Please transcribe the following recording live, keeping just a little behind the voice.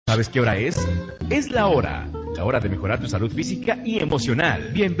¿Sabes qué hora es? Es la hora de mejorar tu salud física y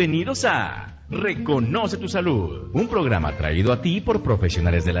emocional. Bienvenidos a Reconoce tu Salud, un programa traído a ti por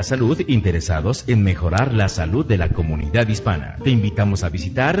profesionales de la salud interesados en mejorar la salud de la comunidad hispana. Te invitamos a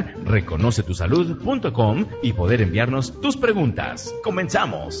visitar reconocetusalud.com y poder enviarnos tus preguntas.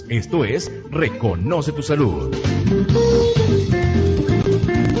 Comenzamos. Esto es Reconoce tu Salud.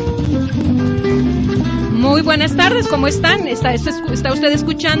 Muy buenas tardes, ¿cómo están? Está usted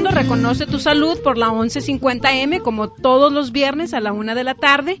escuchando Reconoce tu Salud por la 1150M, como todos los viernes a la 1 de la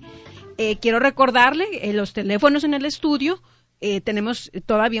tarde. Quiero recordarle los teléfonos en el estudio. Tenemos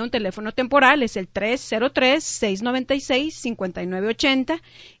todavía un teléfono temporal, es el 303-696-5980.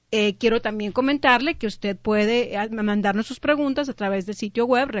 Quiero también comentarle que usted puede mandarnos sus preguntas a través del sitio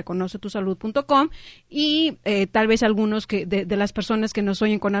web reconocetusalud.com y tal vez algunos de las personas que nos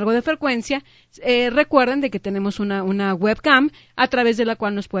oyen con algo de frecuencia recuerden de que tenemos una webcam a través de la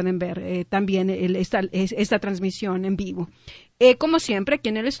cual nos pueden ver también esta transmisión en vivo. Como siempre, aquí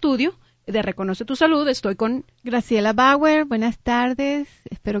en el estudio de Reconoce tu Salud estoy con Graciela Bauer. Buenas tardes,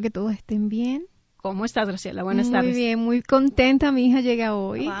 espero que todos estén bien. ¿Cómo estás, Graciela? Buenas tardes. Muy bien, muy contenta. Mi hija llega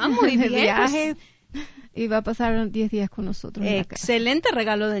hoy. Muy bien. De viaje y va a pasar 10 días con nosotros. Excelente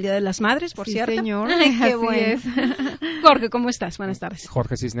regalo del Día de las Madres, por cierto. Sí, señor. Ay, qué bueno. Jorge, ¿cómo estás? Buenas tardes.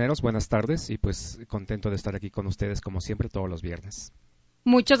 Jorge Cisneros, buenas tardes y pues contento de estar aquí con ustedes como siempre todos los viernes.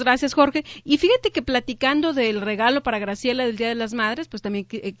 Muchas gracias, Jorge. Y fíjate que platicando del regalo para Graciela del Día de las Madres, pues también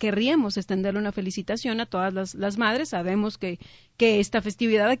querríamos extenderle una felicitación a todas las madres. Sabemos que esta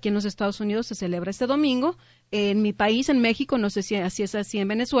festividad aquí en los Estados Unidos se celebra este domingo. En mi país, en México, no sé si es así en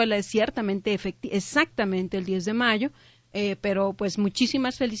Venezuela, es ciertamente exactamente el 10 de mayo. Pero pues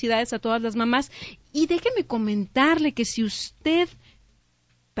muchísimas felicidades a todas las mamás. Y déjeme comentarle que si usted...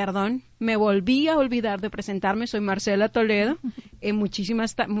 Perdón, me volví a olvidar de presentarme. Soy Marcela Toledo.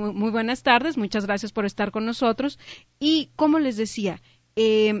 Muy buenas tardes. Muchas gracias por estar con nosotros. Y como les decía,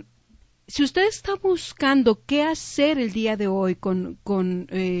 si usted está buscando qué hacer el día de hoy con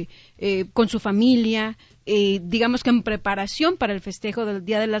su familia, digamos que en preparación para el festejo del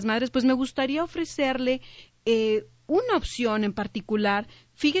Día de las Madres, pues me gustaría ofrecerle una opción en particular.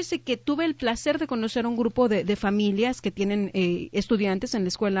 Fíjese que tuve el placer de conocer un grupo de familias que tienen estudiantes en la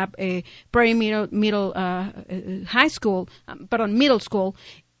escuela middle school,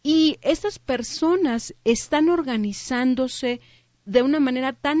 y estas personas están organizándose de una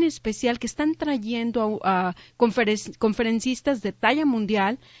manera tan especial que están trayendo a conferencistas de talla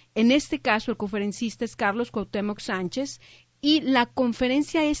mundial. En este caso, el conferencista es Carlos Cuauhtémoc Sánchez, y la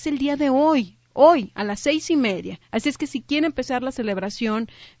conferencia es el día de hoy a las 6:30. Así es que si quiere empezar la celebración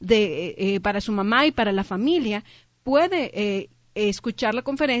para su mamá y para la familia, puede escuchar la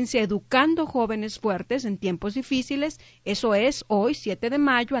conferencia Educando Jóvenes Fuertes en Tiempos Difíciles. Eso es hoy, 7 de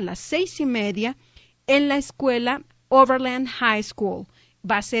mayo, a las 6:30, en la escuela Overland High School.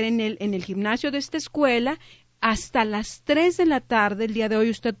 Va a ser en el gimnasio de esta escuela. Hasta las 3 de la tarde el día de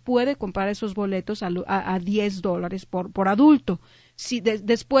hoy usted puede comprar esos boletos a $10 por adulto. Si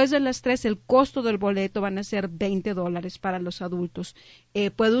después de las 3 el costo del boleto van a ser $20 para los adultos.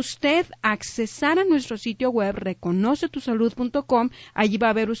 Puede usted accesar a nuestro sitio web reconocetusalud.com. Allí va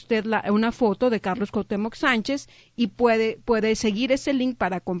a ver usted una foto de Carlos Cuauhtémoc Sánchez y puede seguir ese link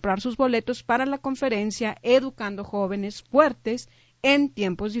para comprar sus boletos para la conferencia Educando Jóvenes Fuertes en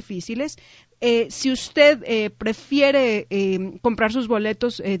Tiempos Difíciles. Si usted prefiere comprar sus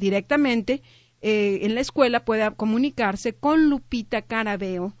boletos directamente en la escuela, puede comunicarse con Lupita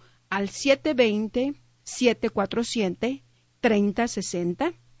Carabeo al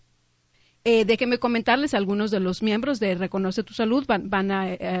 720-747-3060. Déjenme comentarles, algunos de los miembros de Reconoce tu Salud van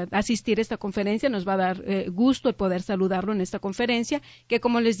a asistir a esta conferencia. Nos va a dar gusto el poder saludarlo en esta conferencia, que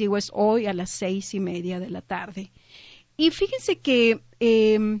como les digo es hoy a las 6:30 de la tarde. Y fíjense que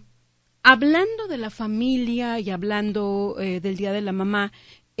hablando de la familia y hablando del Día de la Mamá,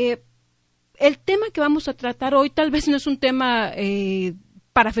 el tema que vamos a tratar hoy tal vez no es un tema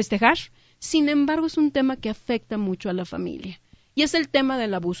para festejar, sin embargo es un tema que afecta mucho a la familia, y es el tema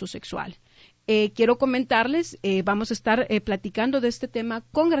del abuso sexual. Quiero comentarles, vamos a estar platicando de este tema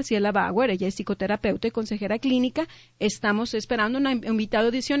con Graciela Bauer. Ella es psicoterapeuta y consejera clínica. Estamos esperando un invitado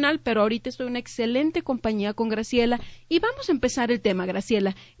adicional, pero ahorita estoy en una excelente compañía con Graciela y vamos a empezar el tema.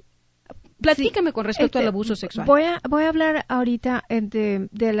 Graciela, platícame con respecto al abuso sexual. Voy a hablar ahorita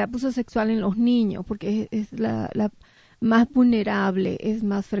del abuso sexual en los niños, porque es la más vulnerable, es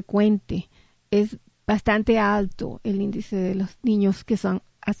más frecuente, es bastante alto el índice de los niños que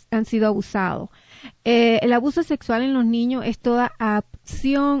han sido abusados. El abuso sexual en los niños es toda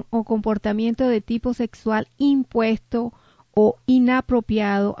acción o comportamiento de tipo sexual impuesto o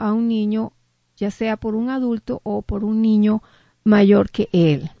inapropiado a un niño, ya sea por un adulto o por un niño mayor que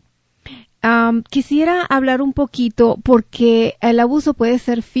él. Quisiera hablar un poquito porque el abuso puede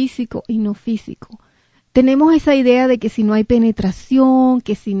ser físico y no físico. Tenemos esa idea de que si no hay penetración,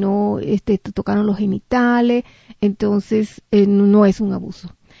 que si no te tocaron los genitales, entonces no es un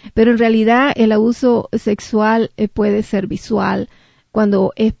abuso. Pero en realidad el abuso sexual puede ser visual,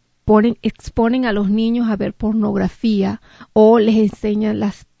 cuando exponen a los niños a ver pornografía o les enseñan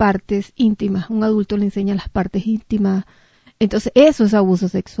las partes íntimas. Un adulto le enseña las partes íntimas. Entonces eso es abuso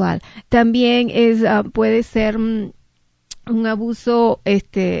sexual. También puede ser un abuso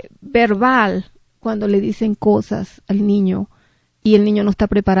verbal, cuando le dicen cosas al niño y el niño no está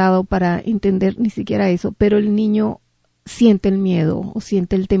preparado para entender ni siquiera eso, pero el niño siente el miedo o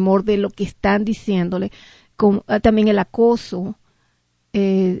siente el temor de lo que están diciéndole. También el acoso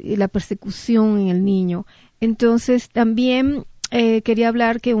y la persecución en el niño. Entonces también quería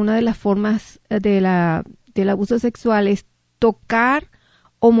hablar que una de las formas del abuso sexual es tocar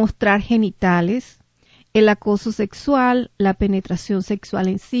o mostrar genitales, el acoso sexual, la penetración sexual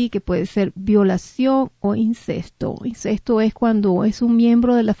en sí, que puede ser violación o incesto. Incesto es cuando es un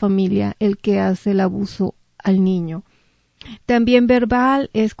miembro de la familia el que hace el abuso al niño. También verbal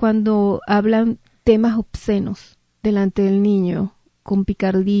es cuando hablan temas obscenos delante del niño, con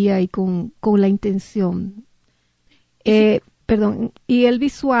picardía y con la intención. Y el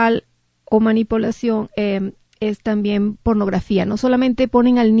visual o manipulación es también pornografía. No solamente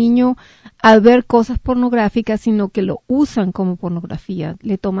ponen al niño a ver cosas pornográficas, sino que lo usan como pornografía.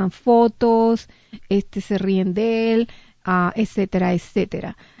 Le toman fotos, se ríen de él, etcétera,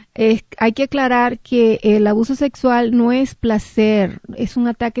 etcétera. Hay que aclarar que el abuso sexual no es placer, es un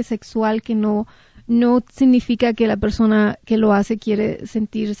ataque sexual que no significa que la persona que lo hace quiere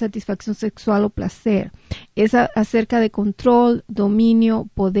sentir satisfacción sexual o placer. Es acerca de control, dominio,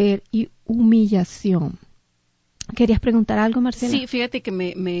 poder y humillación. ¿Querías preguntar algo, Marcela? Sí, fíjate que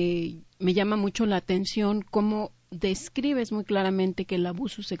me llama mucho la atención cómo describes muy claramente que el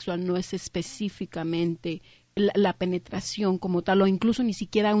abuso sexual no es específicamente la penetración como tal, o incluso ni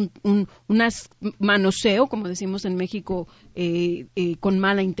siquiera un manoseo, como decimos en México, con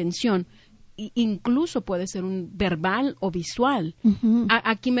mala intención. Incluso puede ser un verbal o visual. Uh-huh.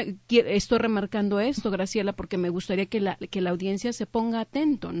 Aquí estoy remarcando esto, Graciela, porque me gustaría que la audiencia se ponga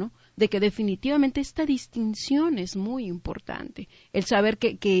atento, ¿no? De que definitivamente esta distinción es muy importante. El saber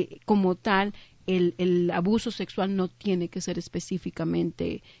que como tal el abuso sexual no tiene que ser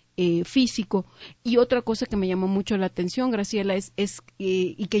específicamente físico. Y otra cosa que me llamó mucho la atención, Graciela,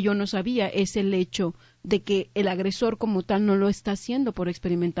 y que yo no sabía, es el hecho de que el agresor como tal no lo está haciendo por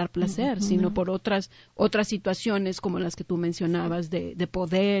experimentar placer, uh-huh, sino por otras situaciones como las que tú mencionabas de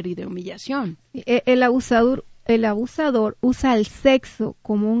poder y de humillación. El abusador usa el sexo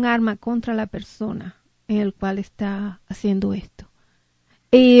como un arma contra la persona en el cual está haciendo esto.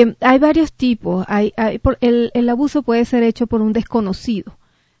 Hay varios tipos. El abuso puede ser hecho por un desconocido,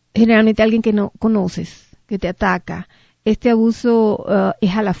 generalmente alguien que no conoces, que te ataca. Este abuso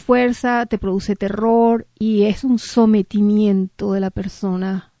es a la fuerza, te produce terror y es un sometimiento de la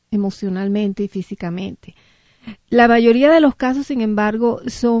persona emocionalmente y físicamente. La mayoría de los casos, sin embargo,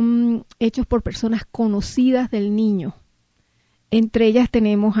 son hechos por personas conocidas del niño. Entre ellas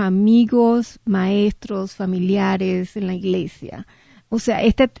tenemos amigos, maestros, familiares en la iglesia. O sea,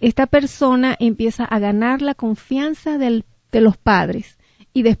 esta persona empieza a ganar la confianza de los padres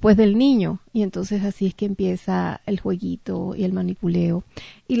y después del niño. Y entonces así es que empieza el jueguito y el manipuleo.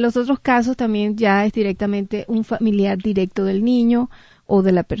 Y los otros casos también ya es directamente un familiar directo del niño o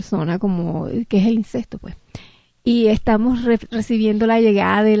de la persona, como que es el incesto, pues. Y estamos recibiendo la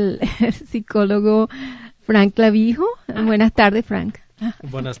llegada del psicólogo Frank Clavijo. Buenas tardes, Frank.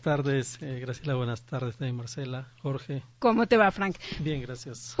 Buenas tardes, Graciela, buenas tardes, Marcela, Jorge. ¿Cómo te va, Frank? Bien,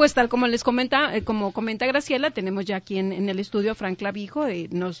 gracias. Pues tal como les comenta Graciela, tenemos ya aquí en el estudio a Frank Clavijo.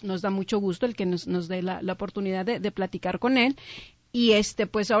 Nos da mucho gusto el que nos dé la oportunidad de platicar con él. Y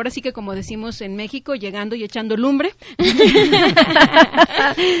pues ahora sí que, como decimos en México, llegando y echando lumbre,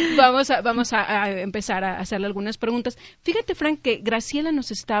 vamos a empezar a hacerle algunas preguntas. Fíjate, Frank, que Graciela nos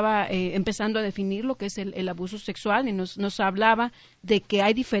estaba empezando a definir lo que es el abuso sexual y nos hablaba de que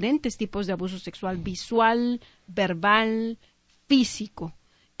hay diferentes tipos de abuso sexual: visual, verbal, físico.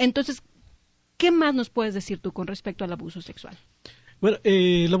 Entonces, ¿qué más nos puedes decir tú con respecto al abuso sexual? Bueno,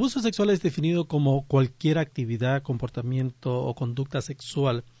 el abuso sexual es definido como cualquier actividad, comportamiento o conducta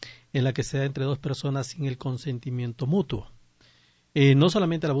sexual en la que se da entre dos personas sin el consentimiento mutuo. No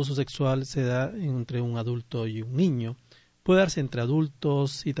solamente el abuso sexual se da entre un adulto y un niño, puede darse entre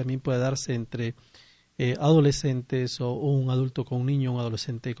adultos y también puede darse entre adolescentes o un adulto con un niño, un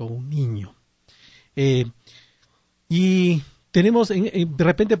adolescente con un niño. Y tenemos, de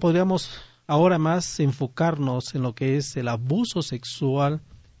repente podríamos ahora más enfocarnos en lo que es el abuso sexual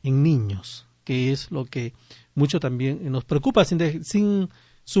en niños, que es lo que mucho también nos preocupa, sin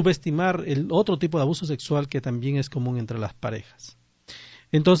subestimar el otro tipo de abuso sexual que también es común entre las parejas.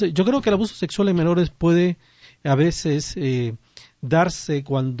 Entonces, yo creo que el abuso sexual en menores puede a veces darse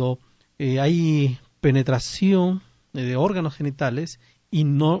cuando hay penetración de órganos genitales y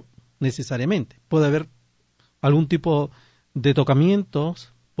no necesariamente. Puede haber algún tipo de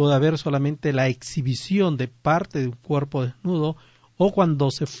tocamientos, puede haber solamente la exhibición de parte de un cuerpo desnudo, o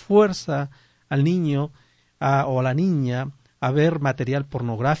cuando se fuerza al niño o a la niña a ver material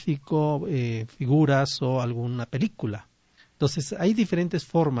pornográfico, figuras o alguna película. Entonces, hay diferentes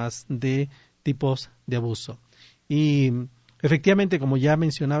formas de tipos de abuso. Y efectivamente, como ya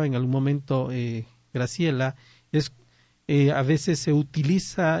mencionaba en algún momento Graciela, a veces se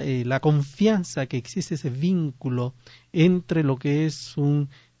utiliza la confianza que existe, ese vínculo entre lo que es un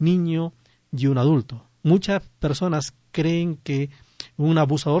niño y un adulto. Muchas personas creen que un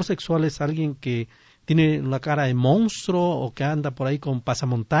abusador sexual es alguien que tiene una cara de monstruo o que anda por ahí con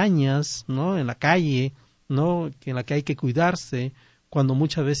pasamontañas, ¿no?, en la calle, ¿no?, en la que hay que cuidarse, cuando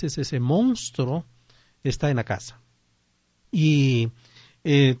muchas veces ese monstruo está en la casa. Y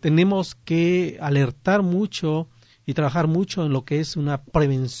tenemos que alertar mucho y trabajar mucho en lo que es una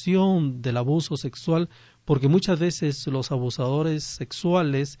prevención del abuso sexual, porque muchas veces los abusadores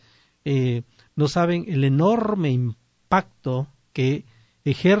sexuales no saben el enorme impacto que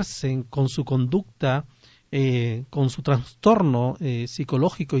ejercen con su conducta, con su trastorno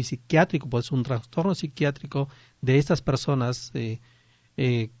psicológico y psiquiátrico, pues un trastorno psiquiátrico de estas personas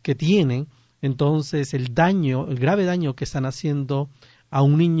que tienen. Entonces el grave daño que están haciendo a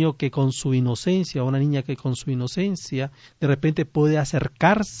un niño que con su inocencia, o una niña que con su inocencia de repente puede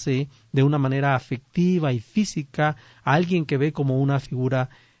acercarse de una manera afectiva y física a alguien que ve como una figura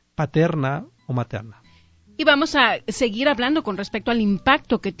paterna o materna. Y vamos a seguir hablando con respecto al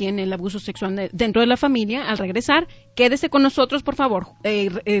impacto que tiene el abuso sexual dentro de la familia. Al regresar, quédese con nosotros, por favor.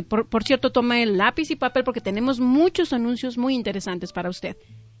 Por cierto, tome el lápiz y papel porque tenemos muchos anuncios muy interesantes para usted.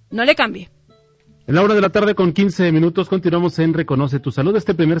 No le cambie. En la hora de la tarde con 15 minutos continuamos en Reconoce tu Salud.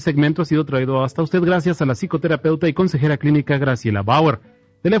 Este primer segmento ha sido traído hasta usted gracias a la psicoterapeuta y consejera clínica Graciela Bauer.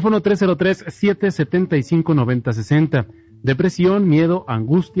 Teléfono 303-775-9060. Depresión, miedo,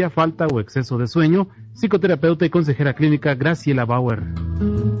 angustia, falta o exceso de sueño. Psicoterapeuta y consejera clínica Graciela Bauer.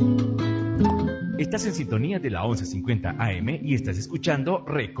 Estás en sintonía de la 1150 AM y estás escuchando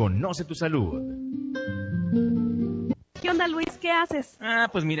Reconoce tu Salud. ¿Qué onda, Luis? ¿Qué haces?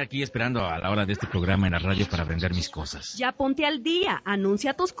 Pues mira, aquí esperando a la hora de este programa en la radio para vender mis cosas. Ya ponte al día.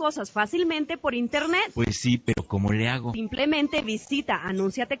 Anuncia tus cosas fácilmente por internet. Pues sí, pero ¿cómo le hago? Simplemente visita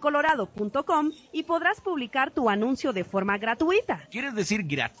anunciatecolorado.com y podrás publicar tu anuncio de forma gratuita. ¿Quieres decir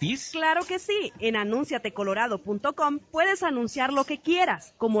gratis? Claro que sí. En anunciatecolorado.com puedes anunciar lo que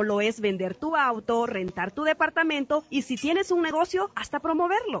quieras, como lo es vender tu auto, rentar tu departamento y si tienes un negocio, hasta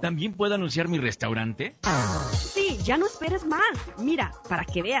promoverlo. ¿También puedo anunciar mi restaurante? Sí, ya no esperes más. Mira, para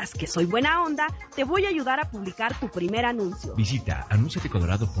que veas que soy buena onda, te voy a ayudar a publicar tu primer anuncio. Visita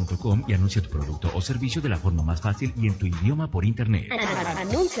anunciatecolorado.com y anuncia tu producto o servicio de la forma más fácil y en tu idioma por internet.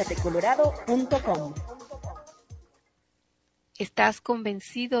 Anunciatecolorado.com. ¿Estás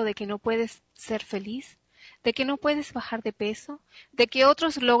convencido de que no puedes ser feliz? ¿De que no puedes bajar de peso? ¿De que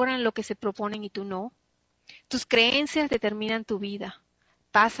otros logran lo que se proponen y tú no? Tus creencias determinan tu vida.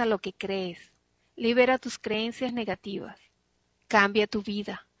 Pasa lo que crees. Libera tus creencias negativas. Cambia tu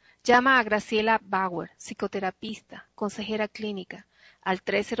vida. Llama a Graciela Bauer, psicoterapista, consejera clínica, al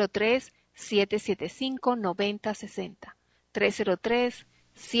 303-775-9060.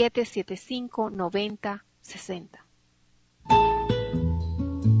 303-775-9060.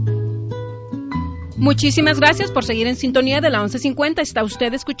 Muchísimas gracias por seguir en sintonía de la 1150. Está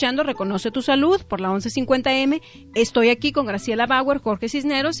usted escuchando Reconoce tu Salud por la 1150M. Estoy aquí con Graciela Bauer, Jorge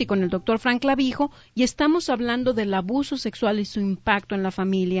Cisneros y con el doctor Frank Clavijo y estamos hablando del abuso sexual y su impacto en la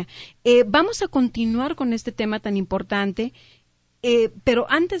familia. Vamos a continuar con este tema tan importante. Pero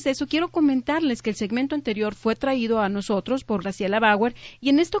antes de eso, quiero comentarles que el segmento anterior fue traído a nosotros por Graciela Bauer y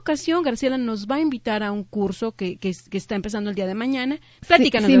en esta ocasión Graciela nos va a invitar a un curso que está empezando el día de mañana.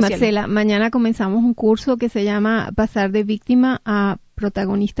 Platícanos, sí, Graciela. Marcela, mañana comenzamos un curso que se llama Pasar de víctima a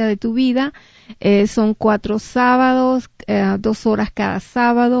protagonista de tu vida. Son 4 sábados, 2 horas cada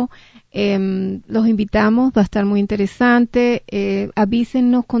sábado. Los invitamos, va a estar muy interesante.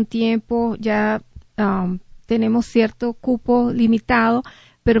 Avísennos con tiempo, ya tenemos cierto cupo limitado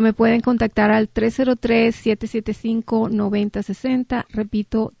pero me pueden contactar al 303-775-9060.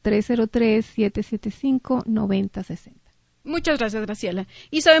 Repito, 303-775-9060. Muchas gracias, Graciela.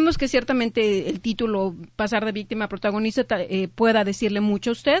 Y sabemos que ciertamente el título, pasar de víctima a protagonista, pueda decirle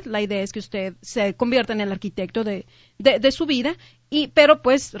mucho a usted. La idea es que usted se convierta en el arquitecto de su vida. Pero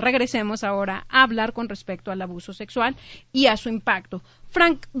pues regresemos ahora a hablar con respecto al abuso sexual y a su impacto.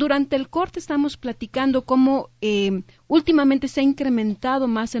 Frank, durante el corte estamos platicando cómo últimamente se ha incrementado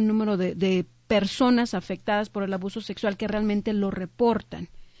más el número de personas afectadas por el abuso sexual que realmente lo reportan.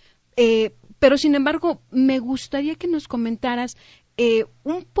 Pero sin embargo, me gustaría que nos comentaras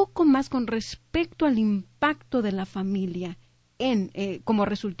un poco más con respecto al impacto de la familia como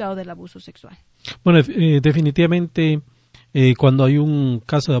resultado del abuso sexual. Bueno, definitivamente cuando hay un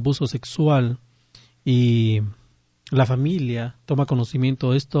caso de abuso sexual y la familia toma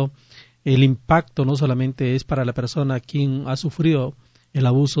conocimiento de esto, el impacto no solamente es para la persona quien ha sufrido el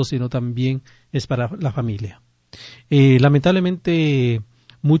abuso, sino también es para la familia. Lamentablemente,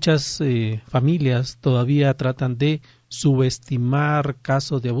 muchas familias todavía tratan de subestimar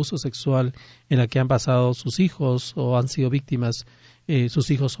casos de abuso sexual en la que han pasado sus hijos o han sido víctimas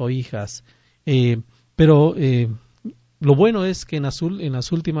sus hijos o hijas. Pero lo bueno es que en los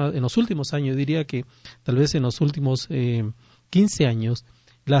últimos años, diría que tal vez en los últimos 15 años,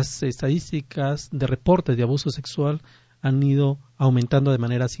 las estadísticas de reportes de abuso sexual han ido aumentando de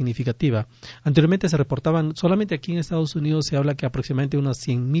manera significativa. Anteriormente se reportaban, solamente aquí en Estados Unidos se habla que aproximadamente unos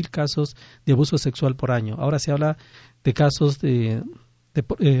 100,000 casos de abuso sexual por año. Ahora se habla de casos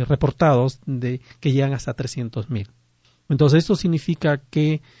reportados que llegan hasta 300,000. Entonces esto significa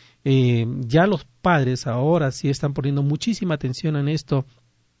que ya los padres ahora sí están poniendo muchísima atención en esto,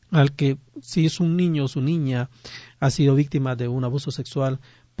 al que si es un niño o su niña ha sido víctima de un abuso sexual,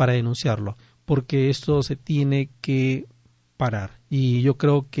 para denunciarlo, porque esto se tiene que parar. Y yo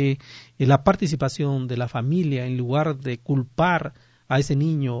creo que la participación de la familia, en lugar de culpar a ese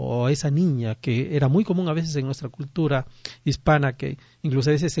niño o a esa niña, que era muy común a veces en nuestra cultura hispana, que incluso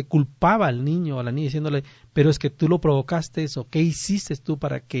a veces se culpaba al niño o a la niña diciéndole, pero es que tú lo provocaste o qué hiciste tú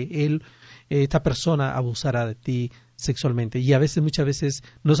para que esta persona abusara de ti sexualmente. Y muchas veces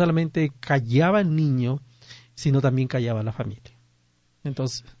no solamente callaba el niño, sino también callaba la familia.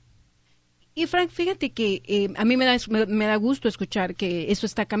 Entonces, y Frank, fíjate que a mí me da gusto escuchar que eso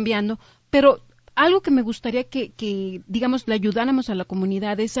está cambiando, pero algo que me gustaría que digamos, le ayudáramos a la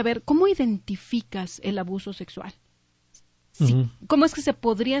comunidad es saber cómo identificas el abuso sexual. Sí, ¿cómo es que se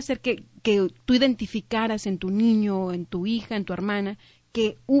podría hacer que tú identificaras en tu niño, en tu hija, en tu hermana,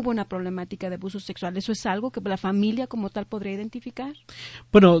 que hubo una problemática de abuso sexual? ¿Eso es algo que la familia como tal podría identificar?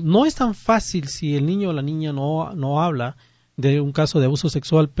 Bueno, no es tan fácil si el niño o la niña no habla de un caso de abuso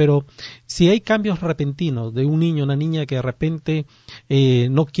sexual, pero si hay cambios repentinos de un niño o una niña que de repente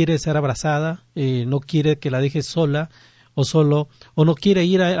no quiere ser abrazada, no quiere que la dejes sola o solo, o no quiere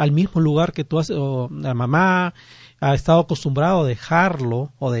ir al mismo lugar que tú haces, o la mamá ha estado acostumbrado a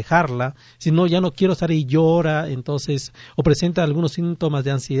dejarlo o dejarla, si no, ya no quiero estar y llora, entonces, o presenta algunos síntomas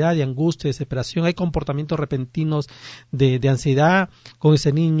de ansiedad, de angustia, de desesperación, hay comportamientos repentinos de ansiedad con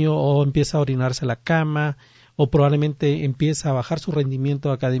ese niño, o empieza a orinarse en la cama, o probablemente empieza a bajar su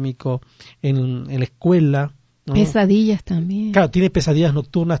rendimiento académico en la escuela, ¿no? Pesadillas también. Claro, tiene pesadillas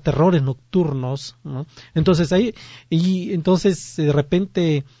nocturnas, terrores nocturnos, ¿no? Entonces entonces de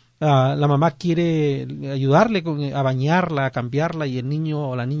repente la mamá quiere ayudarle a bañarla, a cambiarla, y el niño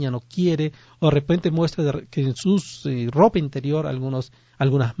o la niña no quiere, o de repente muestra que en su ropa interior algunas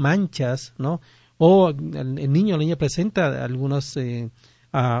manchas, ¿no? O el niño o la niña presenta algunos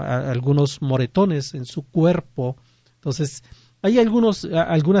moretones en su cuerpo. Entonces hay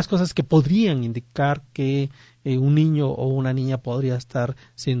algunas cosas que podrían indicar que un niño o una niña podría estar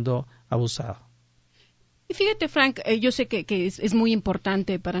siendo abusado. Y fíjate, Frank, yo sé que es muy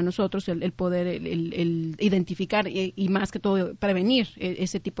importante para nosotros el poder el identificar y más que todo prevenir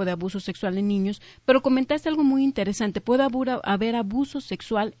ese tipo de abuso sexual en niños, pero comentaste algo muy interesante. Puede haber abuso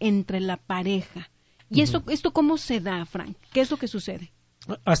sexual entre la pareja. ¿Y esto cómo se da, Frank? ¿Qué es lo que sucede?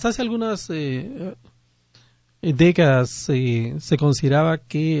 Hasta hace algunas décadas se consideraba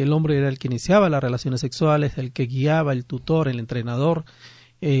que el hombre era el que iniciaba las relaciones sexuales, el que guiaba, el tutor, el entrenador,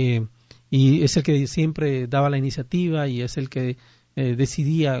 y es el que siempre daba la iniciativa y es el que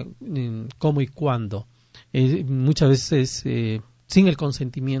decidía cómo y cuándo. Muchas veces sin el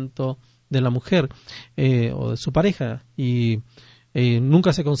consentimiento de la mujer o de su pareja, y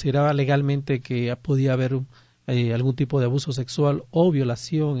nunca se consideraba legalmente que podía haber algún tipo de abuso sexual o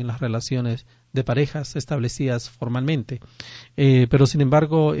violación en las relaciones de parejas establecidas formalmente. Pero sin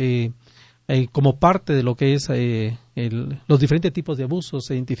embargo, como parte de lo que es los diferentes tipos de abusos.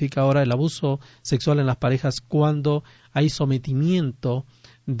 Se identifica ahora el abuso sexual en las parejas cuando hay sometimiento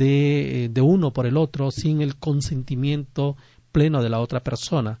de uno por el otro sin el consentimiento pleno de la otra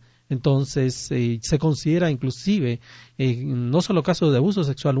persona. Entonces, se considera inclusive, no solo casos de abuso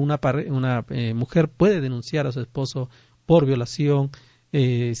sexual, una mujer puede denunciar a su esposo por violación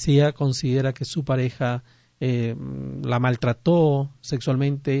si ella considera que su pareja la maltrató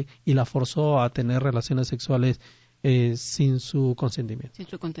sexualmente y la forzó a tener relaciones sexuales sin su consentimiento. Sin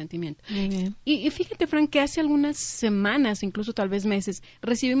su consentimiento. Y fíjate, Frank, que hace algunas semanas, incluso tal vez meses,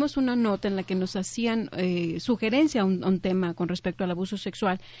 recibimos una nota en la que nos hacían sugerencia a un tema con respecto al abuso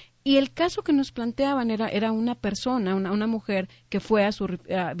sexual. Y el caso que nos planteaban era una persona, una mujer que fue a su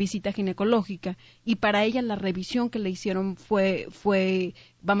visita ginecológica, y para ella la revisión que le hicieron fue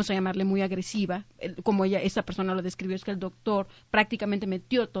vamos a llamarle muy agresiva. Como esa persona lo describió, es que el doctor prácticamente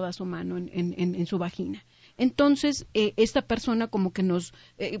metió toda su mano en su vagina. Entonces, esta persona como que nos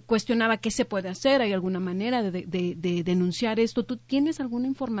cuestionaba qué se puede hacer, ¿hay alguna manera de denunciar esto? ¿Tú tienes alguna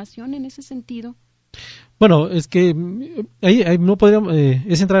información en ese sentido? Bueno, es que ahí no podríamos,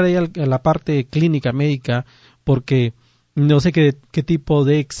 es entrar ahí a la parte clínica médica, porque no sé qué tipo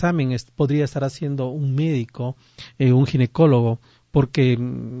de examen podría estar haciendo un médico, un ginecólogo, porque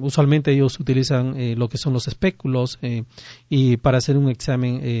usualmente ellos utilizan lo que son los espéculos y para hacer un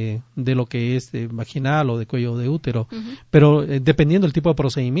examen de lo que es vaginal o de cuello de útero, pero dependiendo del tipo de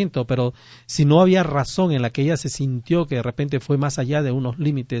procedimiento. Pero si no había razón en la que ella se sintió que de repente fue más allá de unos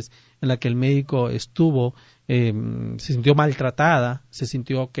límites en la que el médico estuvo, se sintió maltratada, se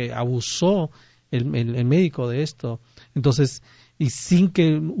sintió que abusó el médico de esto, entonces, y sin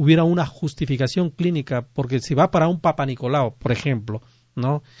que hubiera una justificación clínica, porque si va para un Papa Nicolau, por ejemplo,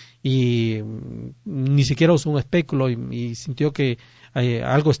 ¿no? Y ni siquiera usó un espéculo y sintió que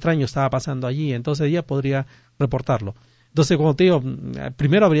algo extraño estaba pasando allí, entonces ella podría reportarlo. Entonces, como te digo,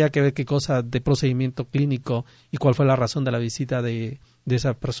 primero habría que ver qué cosa de procedimiento clínico y cuál fue la razón de la visita de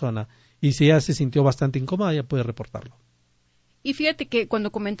esa persona. Y si ella se sintió bastante incómoda, ella puede reportarlo. Y fíjate que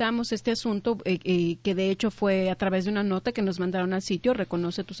cuando comentábamos este asunto, que de hecho fue a través de una nota que nos mandaron al sitio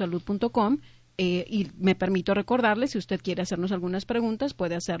reconocetusalud.com, y me permito recordarles, si usted quiere hacernos algunas preguntas,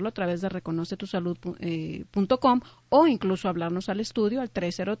 puede hacerlo a través de reconocetusalud.com o incluso hablarnos al estudio al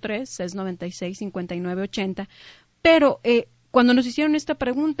 303-696-5980. Pero cuando nos hicieron esta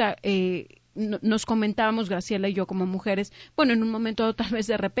pregunta, nos comentábamos, Graciela y yo como mujeres, bueno, en un momento tal vez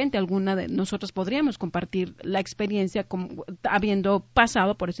de repente alguna de nosotros podríamos compartir la experiencia habiendo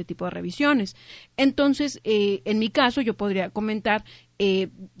pasado por ese tipo de revisiones. Entonces, en mi caso yo podría comentar,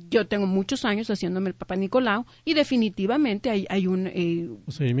 yo tengo muchos años haciéndome el Papa Nicolau y definitivamente hay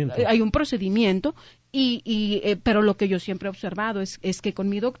un procedimiento pero lo que yo siempre he observado es que con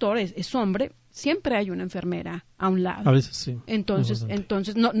mi doctor es hombre, siempre hay una enfermera a un lado. A veces sí. Entonces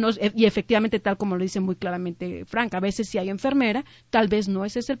y efectivamente, tal como lo dice muy claramente Frank, a veces sí hay enfermera, tal vez no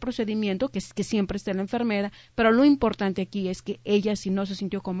ese es el procedimiento, que siempre esté la enfermera, pero lo importante aquí es que ella, si no se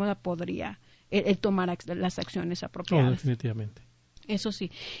sintió cómoda, podría tomar las acciones apropiadas. No, definitivamente. Eso sí.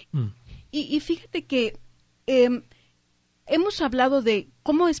 Y fíjate que hemos hablado de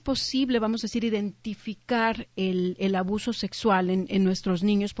cómo es posible, vamos a decir, identificar el abuso sexual en nuestros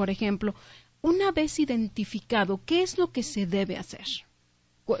niños, por ejemplo. Una vez identificado, ¿qué es lo que se debe hacer?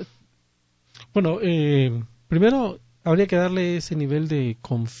 Bueno, primero habría que darle ese nivel de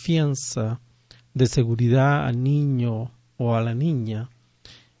confianza, de seguridad al niño o a la niña,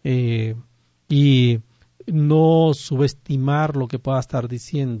 y no subestimar lo que pueda estar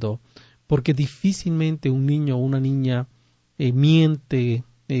diciendo, porque difícilmente un niño o una niña miente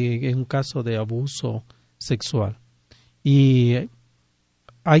en un caso de abuso sexual. Y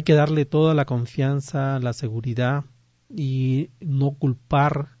hay que darle toda la confianza, la seguridad y no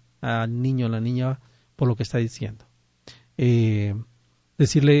culpar al niño o la niña por lo que está diciendo.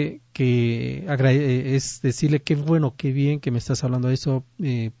 Decirle que qué bueno, qué bien que me estás hablando de eso,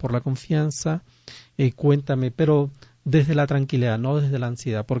 por la confianza, cuéntame, pero desde la tranquilidad, no desde la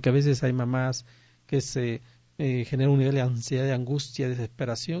ansiedad, porque a veces hay mamás que se generan un nivel de ansiedad, de angustia, de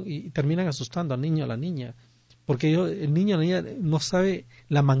desesperación y terminan asustando al niño o a la niña, porque el niño o la niña no sabe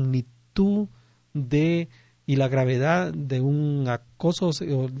la magnitud y la gravedad de un acoso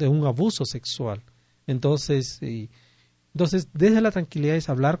o de un abuso sexual. Entonces, desde la tranquilidad es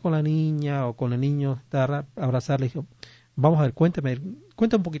hablar con la niña o con el niño, abrazarle y decir, vamos a ver, cuenta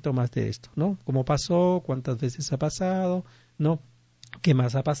un poquito más de esto, ¿no? ¿Cómo pasó? ¿Cuántas veces ha pasado? ¿No? ¿Qué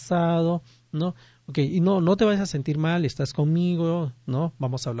más ha pasado? ¿No? Okay, y no te vayas a sentir mal, estás conmigo, ¿no?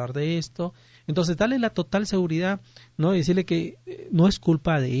 Vamos a hablar de esto. Entonces, dale la total seguridad, ¿no? Y decirle que no es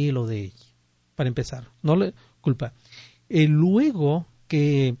culpa de él o de ella, para empezar, no le culpa. Luego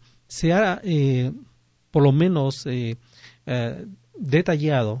que sea por lo menos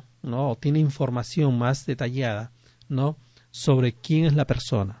detallado, ¿no? O tiene información más detallada, ¿no? Sobre quién es la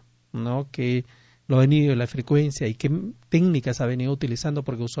persona, ¿no? Que lo ha venido, la frecuencia y qué técnicas ha venido utilizando,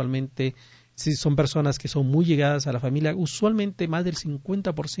 porque usualmente si son personas que son muy llegadas a la familia, usualmente más del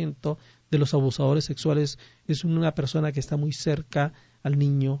 50% de los abusadores sexuales es una persona que está muy cerca al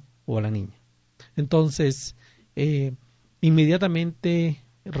niño o a la niña. Entonces, inmediatamente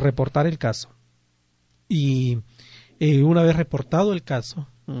reportar el caso. Y una vez reportado el caso,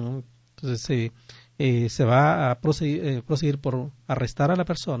 entonces se va a proseguir por arrestar a la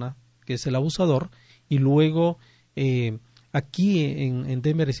persona, que es el abusador, y luego aquí en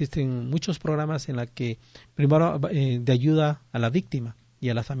Denver existen muchos programas en los que primero de ayuda a la víctima y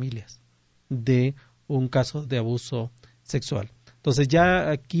a las familias de un caso de abuso sexual. Entonces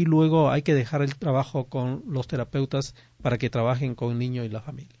ya aquí luego hay que dejar el trabajo con los terapeutas para que trabajen con el niño y la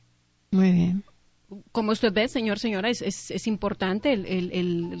familia. Muy bien. Como usted ve, señora, es importante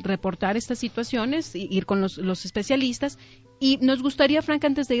el reportar estas situaciones, ir con los especialistas. Y nos gustaría, Frank,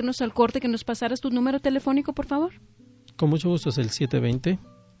 antes de irnos al corte, que nos pasaras tu número telefónico, por favor. Con mucho gusto, es el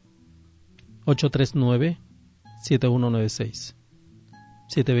 720-839-7196.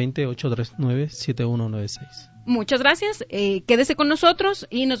 720-839-7196. Muchas gracias. Quédese con nosotros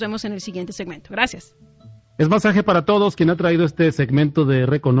y nos vemos en el siguiente segmento. Gracias. Es Masaje para Todos quien ha traído este segmento de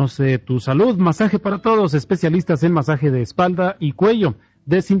Reconoce tu Salud. Masaje para Todos, especialistas en masaje de espalda y cuello,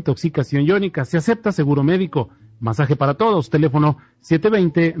 desintoxicación iónica. Se acepta seguro médico. Masaje para Todos, teléfono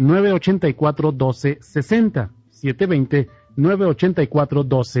 720-984-1260.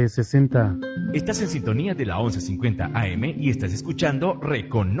 720-984-1260. Estás en sintonía de la 1150 AM y estás escuchando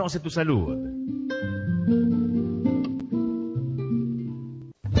Reconoce tu Salud.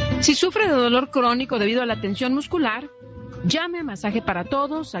 Si sufre de dolor crónico debido a la tensión muscular, llame a Masaje para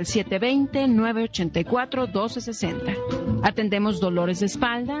Todos al 720-984-1260. Atendemos dolores de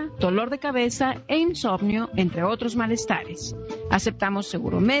espalda, dolor de cabeza e insomnio, entre otros malestares. Aceptamos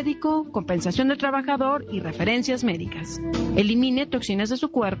seguro médico, compensación del trabajador y referencias médicas. Elimine toxinas de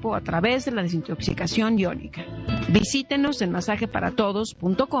su cuerpo a través de la desintoxicación iónica. Visítenos en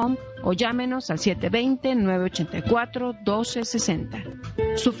masajeparatodos.com o llámenos al 720-984-1260.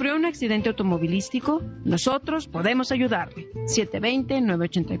 ¿Sufrió un accidente automovilístico? Nosotros podemos ayudarle.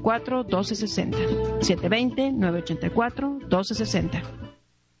 720-984-1260. 720-984-1260.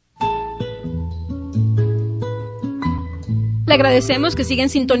 Le agradecemos que siga en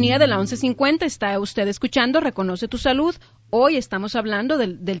sintonía de la 1150. Está usted escuchando Reconoce tu Salud. Hoy estamos hablando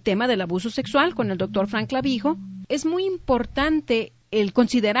del tema del abuso sexual con el doctor Frank Clavijo. Es muy importante el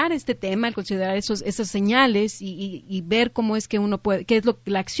considerar este tema, el considerar esas señales y ver cómo es que uno puede, qué es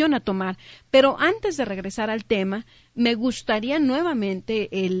la acción a tomar. Pero antes de regresar al tema, me gustaría nuevamente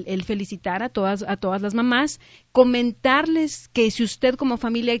el felicitar a todas las mamás, comentarles que si usted como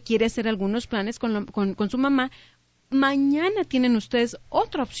familia quiere hacer algunos planes con su mamá, mañana tienen ustedes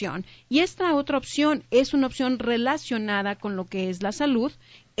otra opción, y esta otra opción es una opción relacionada con lo que es la salud.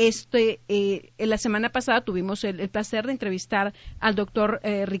 La semana pasada tuvimos el placer de entrevistar al doctor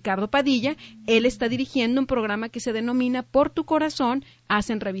Ricardo Padilla. Él está dirigiendo un programa que se denomina Por tu Corazón.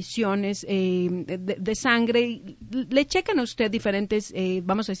 Hacen revisiones de sangre, le checan a usted diferentes,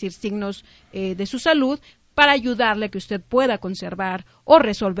 vamos a decir, signos de su salud, para ayudarle a que usted pueda conservar o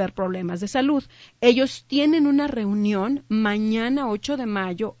resolver problemas de salud. Ellos tienen una reunión mañana 8 de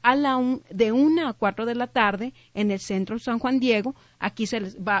mayo de 1 a 4 de la tarde en el Centro San Juan Diego. Aquí se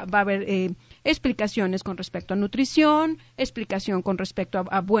les va a haber explicaciones con respecto a nutrición, explicación con respecto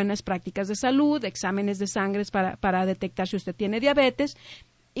a buenas prácticas de salud, exámenes de sangre para detectar si usted tiene diabetes.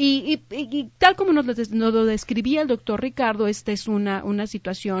 Y tal como nos lo describía el doctor Ricardo, esta es una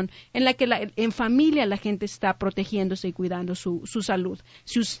situación en la que en familia la gente está protegiéndose y cuidando su salud.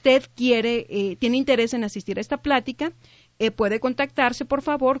 Si usted tiene interés en asistir a esta plática, puede contactarse por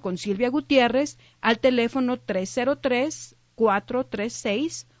favor con Silvia Gutiérrez al teléfono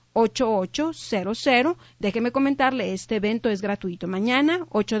 303-436-8800. Déjeme comentarle, este evento es gratuito. Mañana,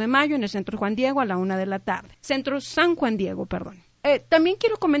 8 de mayo, en el Centro Juan Diego a la 1 de la tarde. Centro San Juan Diego, perdón. También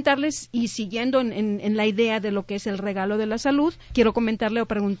quiero comentarles, y siguiendo en la idea de lo que es el regalo de la salud, quiero comentarle o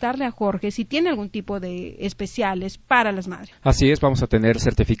preguntarle a Jorge si tiene algún tipo de especiales para las madres. Así es, vamos a tener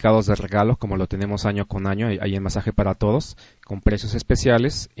certificados de regalo, como lo tenemos año con año, ahí en Masaje para Todos, con precios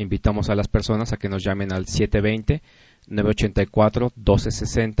especiales. Invitamos a las personas a que nos llamen al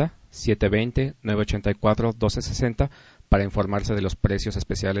 720-984-1260, 720-984-1260, para informarse de los precios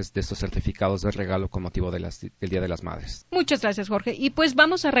especiales de estos certificados de regalo con motivo del Día de las Madres. Muchas gracias, Jorge. Y pues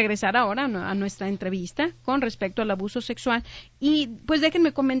vamos a regresar ahora a nuestra entrevista con respecto al abuso sexual. Y pues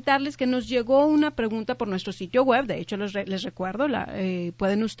déjenme comentarles que nos llegó una pregunta por nuestro sitio web. De hecho, les recuerdo,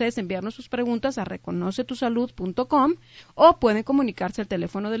 pueden ustedes enviarnos sus preguntas a reconocetusalud.com o pueden comunicarse al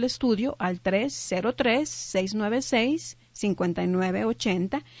teléfono del estudio al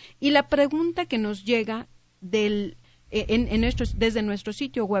 303-696-5980. Y la pregunta que nos llega desde nuestro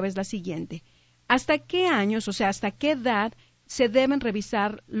sitio web es la siguiente: ¿hasta qué años, o sea, hasta qué edad se deben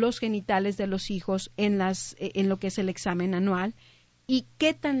revisar los genitales de los hijos en lo que es el examen anual? ¿Y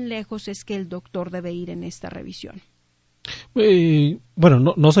qué tan lejos es que el doctor debe ir en esta revisión?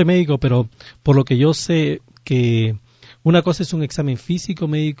 Bueno, no soy médico, pero por lo que yo sé que una cosa es un examen físico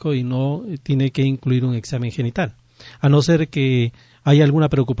médico y no tiene que incluir un examen genital, a no ser que haya alguna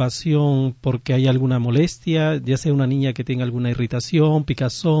preocupación porque hay alguna molestia, ya sea una niña que tenga alguna irritación,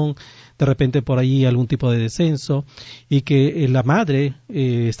 picazón, de repente por ahí algún tipo de descenso, y que la madre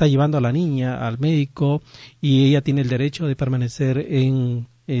está llevando a la niña al médico y ella tiene el derecho de permanecer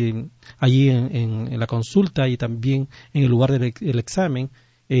allí en la consulta y también en el lugar del examen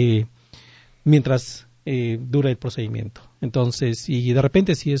mientras dura el procedimiento. Entonces, y de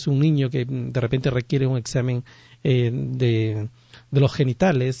repente si es un niño que de repente requiere un examen de los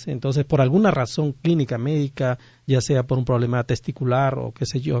genitales, entonces por alguna razón clínica médica, ya sea por un problema testicular o qué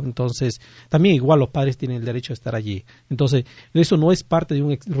sé yo, entonces también igual los padres tienen el derecho a estar allí. Entonces eso no es parte de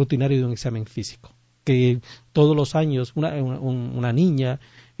un rutinario de un examen físico, que todos los años una niña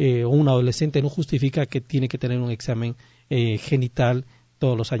o un adolescente no justifica que tiene que tener un examen genital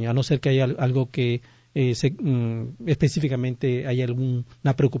todos los años, a no ser que haya algo que específicamente haya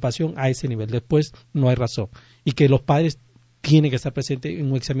alguna preocupación a ese nivel. Después no hay razón, y que los padres tienen que estar presentes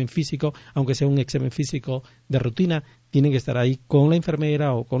en un examen físico, aunque sea un examen físico de rutina, tienen que estar ahí con la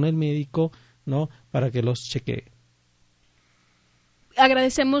enfermera o con el médico, ¿no?, para que los chequee.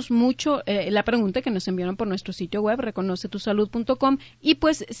 Agradecemos mucho la pregunta que nos enviaron por nuestro sitio web, reconocetusalud.com, y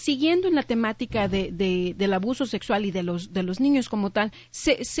pues siguiendo en la temática del abuso sexual y de los niños como tal,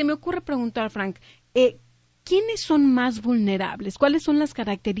 se me ocurre preguntar, Frank, ¿quiénes son más vulnerables? ¿Cuáles son las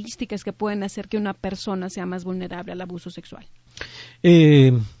características que pueden hacer que una persona sea más vulnerable al abuso sexual?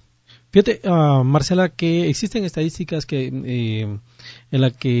 Fíjate, Marcela, que existen estadísticas en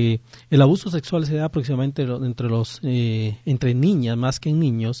la que el abuso sexual se da aproximadamente entre niñas más que en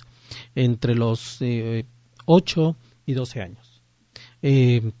niños, entre los 8 y 12 años.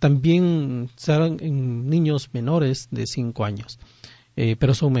 También se dan en niños menores de 5 años,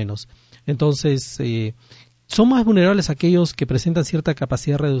 pero son menos. Entonces, son más vulnerables aquellos que presentan cierta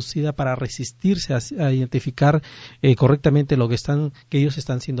capacidad reducida para resistirse a identificar correctamente que ellos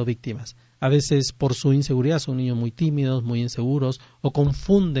están siendo víctimas. A veces por su inseguridad son niños muy tímidos, muy inseguros, o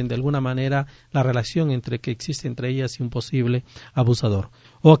confunden de alguna manera la relación que existe entre ellas y un posible abusador.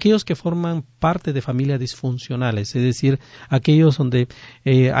 O aquellos que forman parte de familias disfuncionales, es decir, aquellos donde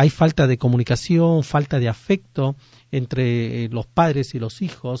hay falta de comunicación, falta de afecto entre los padres y los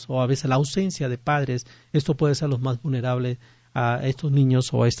hijos, o a veces la ausencia de padres. Esto puede ser los más vulnerables a estos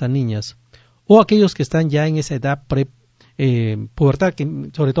niños o a estas niñas. O aquellos que están ya en esa edad pubertad,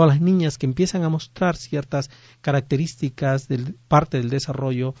 sobre todo las niñas que empiezan a mostrar ciertas características parte del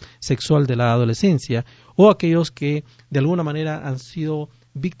desarrollo sexual de la adolescencia, o aquellos que de alguna manera han sido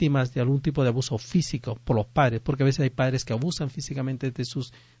víctimas de algún tipo de abuso físico por los padres, porque a veces hay padres que abusan físicamente de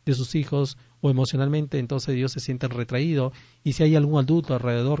sus hijos o emocionalmente, entonces ellos se sienten retraídos, y si hay algún adulto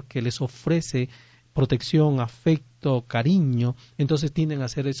alrededor que les ofrece protección, afecto, cariño, entonces tienden a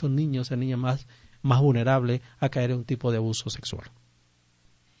ser esos niños, niñas más vulnerables a caer en un tipo de abuso sexual.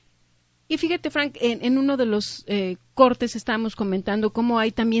 Y fíjate, Frank, en uno de los cortes estábamos comentando cómo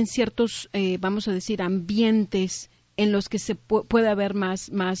hay también ciertos, vamos a decir, ambientes en los que se puede haber más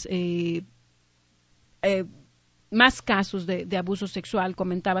casos de abuso sexual.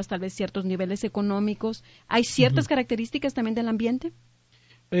 Comentabas tal vez ciertos niveles económicos. ¿Hay ciertas características también del ambiente?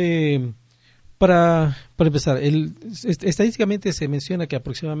 Para empezar, estadísticamente se menciona que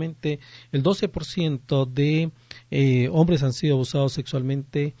aproximadamente el 12% de hombres han sido abusados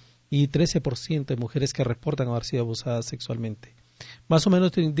sexualmente y 13% de mujeres que reportan haber sido abusadas sexualmente. Más o menos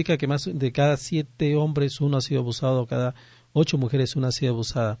esto indica que más de cada 7 hombres uno ha sido abusado, cada 8 mujeres una ha sido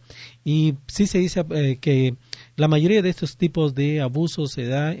abusada. Y sí se dice que la mayoría de estos tipos de abusos se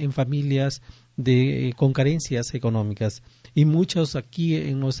da en familias con carencias económicas. Y muchos aquí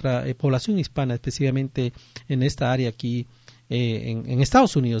en nuestra población hispana, específicamente en esta área aquí, en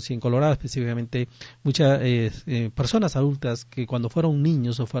Estados Unidos y en Colorado específicamente, muchas personas adultas que cuando fueron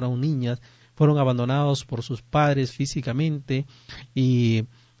niños o fueron niñas fueron abandonados por sus padres físicamente y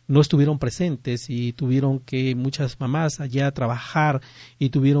no estuvieron presentes, y tuvieron que muchas mamás allá trabajar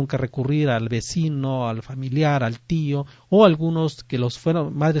y tuvieron que recurrir al vecino, al familiar, al tío, o algunos que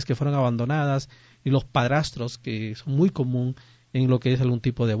madres que fueron abandonadas, y los padrastros, que son muy común en lo que es algún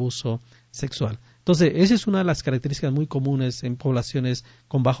tipo de abuso sexual. Entonces, esa es una de las características muy comunes en poblaciones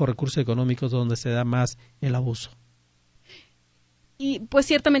con bajos recursos económicos, donde se da más el abuso. Y pues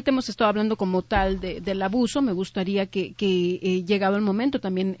ciertamente hemos estado hablando como tal del abuso. Me gustaría que llegado el momento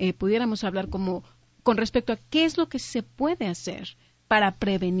también pudiéramos hablar con respecto a qué es lo que se puede hacer para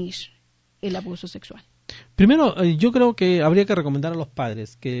prevenir el abuso sexual. Primero, yo creo que habría que recomendar a los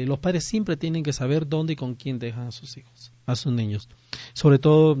padres que los padres siempre tienen que saber dónde y con quién dejan a sus hijos, a sus niños, sobre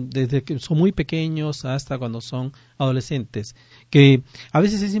todo desde que son muy pequeños hasta cuando son adolescentes, que a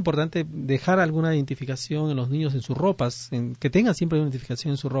veces es importante dejar alguna identificación en los niños en sus ropas, que tengan siempre una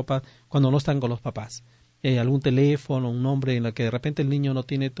identificación en su ropa cuando no están con los papás. Algún teléfono, un nombre en el que de repente el niño no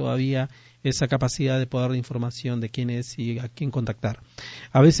tiene todavía esa capacidad de poder dar información de quién es y a quién contactar.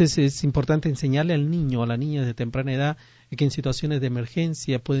 A veces es importante enseñarle al niño o a la niña de temprana edad que en situaciones de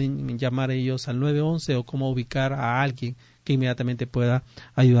emergencia pueden llamar ellos al 911 o cómo ubicar a alguien que inmediatamente pueda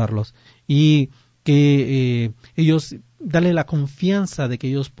ayudarlos. Y que ellos, darle la confianza de que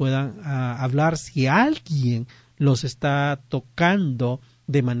ellos puedan hablar si alguien los está tocando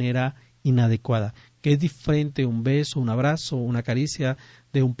de manera inadecuada, que es diferente un beso, un abrazo, una caricia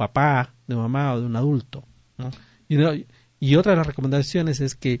de un papá, de mamá o de un adulto, ¿no? Y otra de las recomendaciones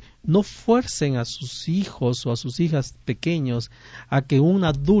es que no fuercen a sus hijos o a sus hijas pequeños a que un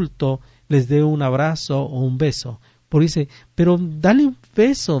adulto les dé un abrazo o un beso. Porque dice, pero dale un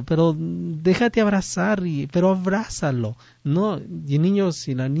beso, pero déjate abrazar, pero abrázalo. No, y el niño,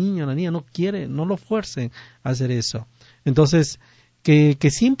 si la niña o la niña no quiere, no lo fuercen a hacer eso. Entonces, que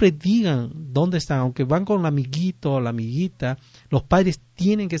siempre digan dónde están, aunque van con el amiguito o la amiguita, los padres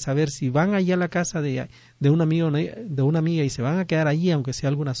tienen que saber si van allá a la casa de un amigo, de una amiga, y se van a quedar allí, aunque sea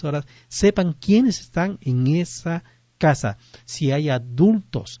algunas horas, sepan quiénes están en esa casa, si hay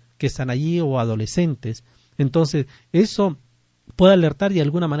adultos que están allí o adolescentes. Entonces, eso puede alertar de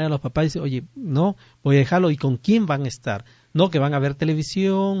alguna manera a los papás y decir, oye, no, voy a dejarlo, ¿y con quién van a estar? No, que van a ver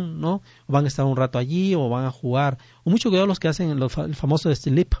televisión, ¿no? O van a estar un rato allí, o van a jugar. O mucho cuidado los que hacen el famoso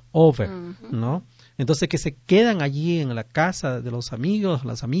sleep over, ¿no? Entonces, que se quedan allí en la casa de los amigos,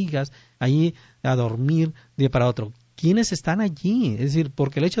 las amigas, allí a dormir de un día para otro. ¿Quiénes están allí? Es decir,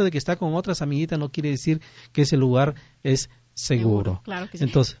 porque el hecho de que está con otras amiguitas no quiere decir que ese lugar es seguro. Claro que sí.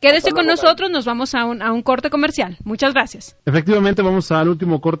 Entonces, quédese con nosotros, nos vamos a un corte comercial. Muchas gracias. Efectivamente, vamos al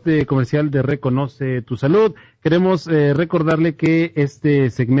último corte comercial de Reconoce tu Salud. Queremos recordarle que este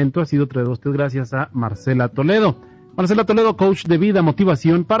segmento ha sido traído a usted gracias a Marcela Toledo. Marcela Toledo, coach de vida,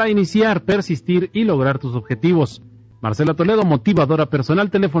 motivación para iniciar, persistir y lograr tus objetivos. Marcela Toledo, motivadora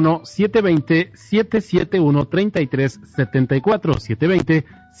personal, teléfono 720-771-3374,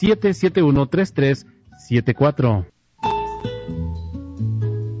 720-771-3374.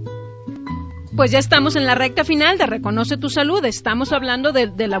 Pues ya estamos en la recta final de Reconoce tu Salud. Estamos hablando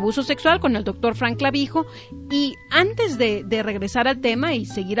del abuso sexual con el doctor Frank Clavijo. Y antes de regresar al tema y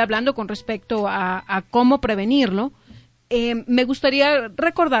seguir hablando con respecto a cómo prevenirlo, me gustaría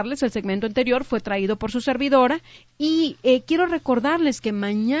recordarles, el segmento anterior fue traído por su servidora y quiero recordarles que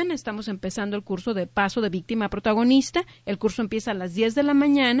mañana estamos empezando el curso de paso de víctima a protagonista. El curso empieza a las 10 de la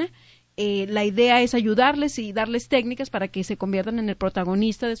mañana. La idea es ayudarles y darles técnicas para que se conviertan en el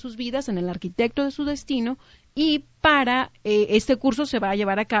protagonista de sus vidas, en el arquitecto de su destino, y para este curso se va a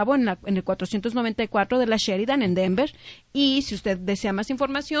llevar a cabo en el 494 de la Sheridan en Denver. Y si usted desea más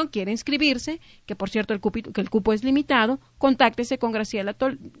información, quiere inscribirse, que por cierto el cupo es limitado, contáctese con Graciela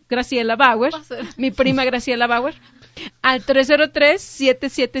Bauer, mi prima Graciela Bauer, al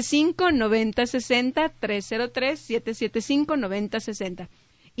 303-775-9060, 303-775-9060.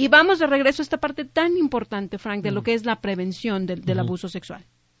 Y vamos de regreso a esta parte tan importante, Frank, de lo que es la prevención del abuso sexual.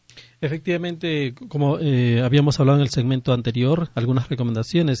 Efectivamente, como habíamos hablado en el segmento anterior, algunas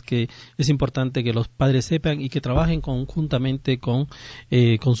recomendaciones que es importante que los padres sepan y que trabajen conjuntamente con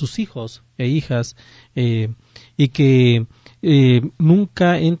sus hijos e hijas, y que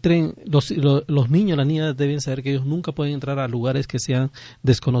nunca entren, los niños, las niñas deben saber que ellos nunca pueden entrar a lugares que sean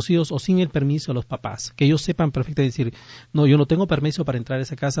desconocidos o sin el permiso de los papás, que ellos sepan perfectamente decir, no, yo no tengo permiso para entrar a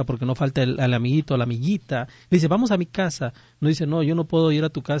esa casa porque no falta el amiguito o la amiguita. Dice, vamos a mi casa. No dice, no, yo no puedo ir a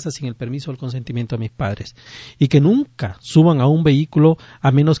tu casa sin el permiso o el consentimiento de mis padres. Y que nunca suban a un vehículo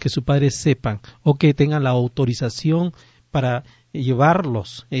a menos que sus padres sepan o que tengan la autorización para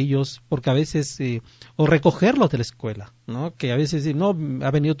llevarlos ellos, porque a veces, o recogerlos de la escuela, ¿no? Que a veces, no,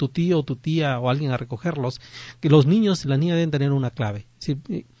 ha venido tu tío o tu tía o alguien a recogerlos, que los niños y las niñas deben tener una clave.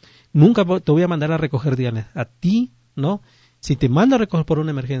 Nunca te voy a mandar a recoger, Diana, a ti, ¿no? Si te manda a recoger por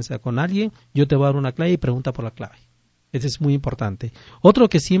una emergencia con alguien, yo te voy a dar una clave y pregunta por la clave. Eso es muy importante. Otro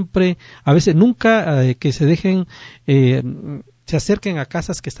que siempre, a veces nunca que se dejen, se acerquen a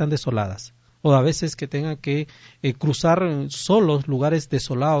casas que están desoladas. O a veces que tengan que cruzar solos lugares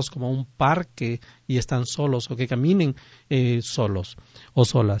desolados como un parque y están solos, o que caminen solos o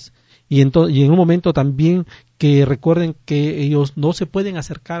solas. Y en un momento también que recuerden que ellos no se pueden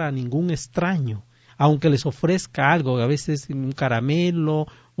acercar a ningún extraño, aunque les ofrezca algo, a veces un caramelo,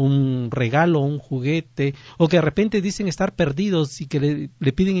 un regalo, un juguete, o que de repente dicen estar perdidos y que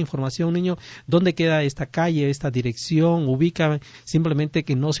le piden información a un niño, ¿dónde queda esta calle, esta dirección? Ubica, simplemente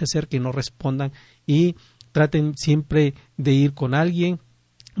que no se acerquen, no respondan, y traten siempre de ir con alguien,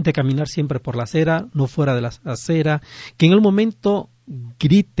 de caminar siempre por la acera, no fuera de la acera, que en el momento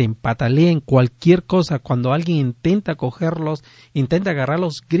griten, pataleen, cualquier cosa, cuando alguien intenta cogerlos, intenta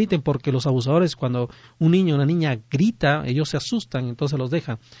agarrarlos, griten, porque los abusadores, cuando un niño o una niña grita, ellos se asustan, entonces los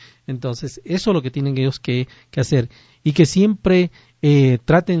dejan. Entonces, eso es lo que tienen ellos que hacer. Y que siempre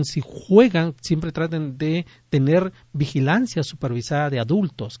traten, si juegan, siempre traten de tener vigilancia supervisada de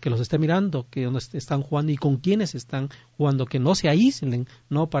adultos, que los estén mirando, que donde están jugando y con quiénes están jugando, que no se aíslen,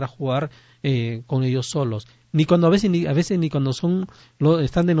 no para jugar con ellos solos. Ni cuando a veces ni cuando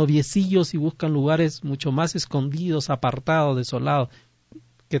están de noviecillos y buscan lugares mucho más escondidos, apartados, desolados,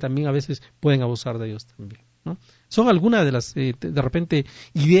 que también a veces pueden abusar de ellos también, ¿no? Son algunas de las de repente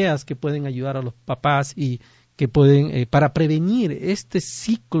ideas que pueden ayudar a los papás y que pueden para prevenir este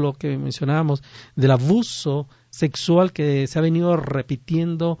ciclo que mencionábamos del abuso sexual que se ha venido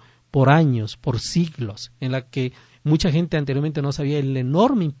repitiendo por años, por siglos, en la que mucha gente anteriormente no sabía el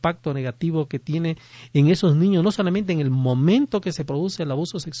enorme impacto negativo que tiene en esos niños, no solamente en el momento que se produce el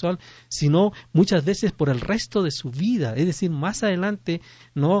abuso sexual, sino muchas veces por el resto de su vida, es decir, más adelante,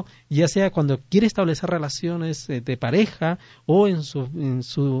 no, ya sea cuando quiere establecer relaciones de pareja o en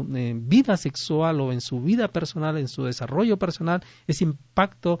su vida sexual o en su vida personal, en su desarrollo personal, ese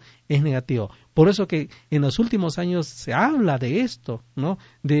impacto es negativo. Por eso que en los últimos años se habla de esto, ¿no?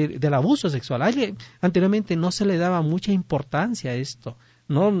 Del abuso sexual. Anteriormente no se le daba mucha importancia a esto.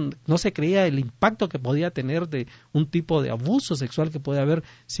 No se creía el impacto que podía tener de un tipo de abuso sexual que puede haber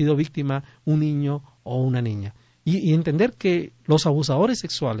sido víctima un niño o una niña. Y entender que los abusadores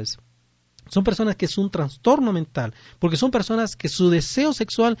sexuales son personas que es un trastorno mental, porque son personas que su deseo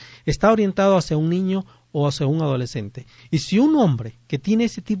sexual está orientado hacia un niño o hacia un adolescente. Y si un hombre que tiene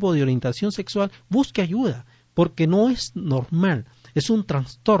ese tipo de orientación sexual busque ayuda, porque no es normal, es un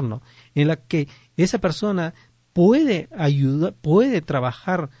trastorno en la que esa persona puede ayudar, puede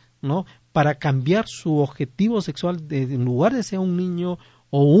trabajar, ¿no?, para cambiar su objetivo sexual en lugar de ser un niño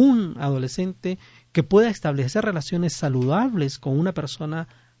o un adolescente, que pueda establecer relaciones saludables con una persona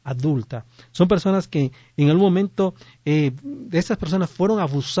adulta. Son personas que en algún momento de estas personas fueron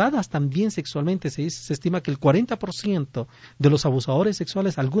abusadas también sexualmente. Se estima que el 40% de los abusadores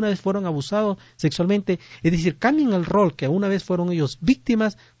sexuales alguna vez fueron abusados sexualmente, es decir, cambian el rol, que una vez fueron ellos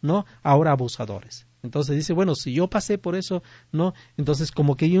víctimas, no, ahora abusadores. Entonces dice, bueno, si yo pasé por eso, no, entonces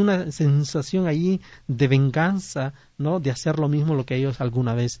como que hay una sensación ahí de venganza, no, de hacer lo mismo lo que ellos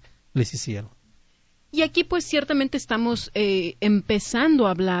alguna vez les hicieron. Y aquí pues ciertamente estamos empezando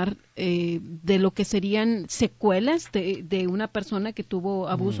a hablar de lo que serían secuelas de una persona que tuvo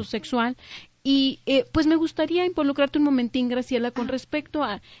abuso sexual. Y pues me gustaría involucrarte un momentín, Graciela, con respecto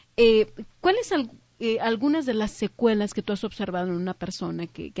a cuáles algunas de las secuelas que tú has observado en una persona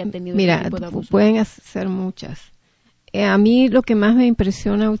que ha tenido este tipo de abuso. Pueden ser muchas. A mí lo que más me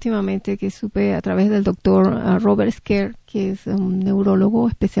impresiona últimamente, que supe a través del doctor Robert Scare, que es un neurólogo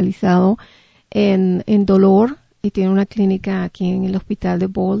especializado en dolor y tiene una clínica aquí en el hospital de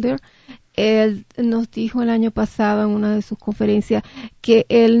Boulder. Él nos dijo el año pasado en una de sus conferencias que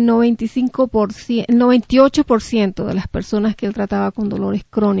el 98% de las personas que él trataba con dolores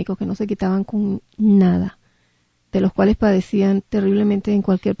crónicos que no se quitaban con nada, de los cuales padecían terriblemente en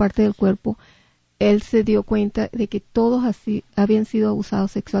cualquier parte del cuerpo, él se dio cuenta de que todos así habían sido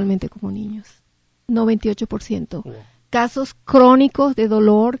abusados sexualmente como niños. 98%. Wow. Casos crónicos de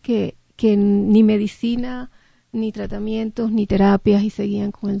dolor que ni medicina, ni tratamientos, ni terapias, y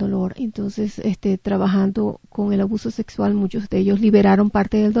seguían con el dolor. Entonces, trabajando con el abuso sexual, muchos de ellos liberaron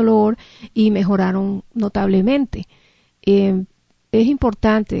parte del dolor y mejoraron notablemente. Es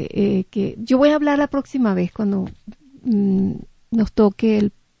importante que yo voy a hablar la próxima vez, cuando nos toque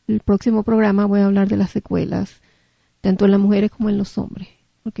el próximo programa, voy a hablar de las secuelas tanto en las mujeres como en los hombres,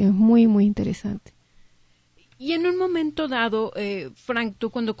 porque es muy, muy interesante. Y en un momento dado, Frank,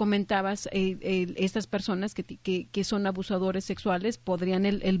 tú cuando comentabas estas personas que son abusadores sexuales, ¿podrían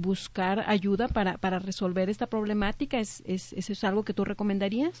el buscar ayuda para resolver esta problemática? ¿Eso es algo que tú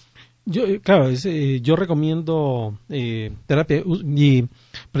recomendarías? Yo recomiendo terapia, y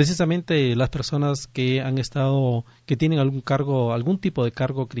precisamente las personas que tienen algún tipo de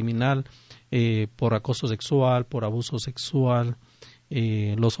cargo criminal por acoso sexual, por abuso sexual,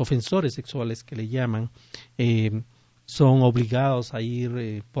 los ofensores sexuales que le llaman, son obligados a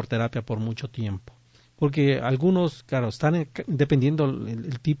ir por terapia por mucho tiempo. Porque algunos, claro, están dependiendo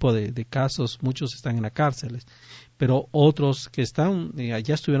el tipo de casos, muchos están en las cárceles, pero otros que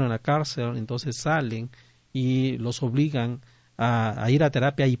ya estuvieron en la cárcel, entonces salen y los obligan a ir a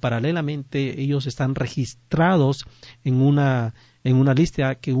terapia, y paralelamente ellos están registrados en una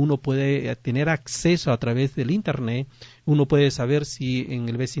lista que uno puede tener acceso a través del Internet. Uno puede saber si en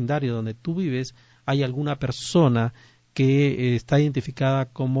el vecindario donde tú vives hay alguna persona que está identificada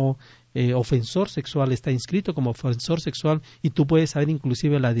como ofensor sexual, está inscrito como ofensor sexual, y tú puedes saber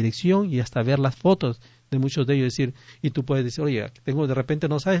inclusive la dirección y hasta ver las fotos de muchos de ellos, y tú puedes decir, oye, de repente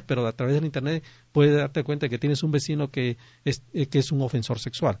no sabes, pero a través del Internet puedes darte cuenta que tienes un vecino que es un ofensor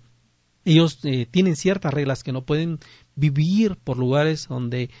sexual. Ellos tienen ciertas reglas, que no pueden vivir por lugares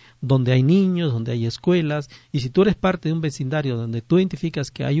donde hay niños, donde hay escuelas, y si tú eres parte de un vecindario donde tú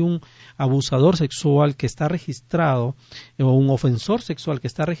identificas que hay un abusador sexual que está registrado o un ofensor sexual que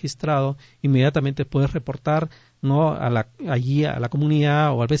está registrado, inmediatamente puedes reportar, ¿no?, allí a la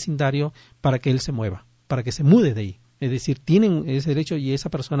comunidad o al vecindario para que él se mueva, para que se mude de ahí. Es decir, tienen ese derecho y esa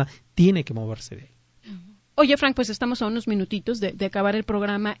persona tiene que moverse de ahí. Oye, Frank, pues estamos a unos minutitos de acabar el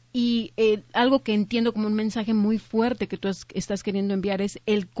programa, y algo que entiendo como un mensaje muy fuerte que tú estás queriendo enviar es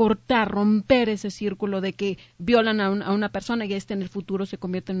el romper ese círculo de que violan a una persona y en el futuro se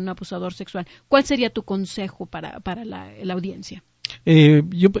convierte en un abusador sexual. ¿Cuál sería tu consejo para la audiencia?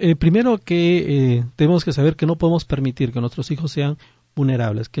 Primero que tenemos que saber que no podemos permitir que nuestros hijos sean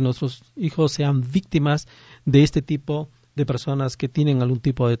vulnerables, que nuestros hijos sean víctimas de este tipo de personas que tienen algún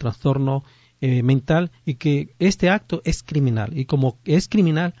tipo de trastorno mental, y que este acto es criminal, y como es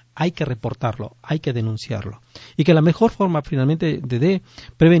criminal hay que reportarlo, hay que denunciarlo, y que la mejor forma finalmente de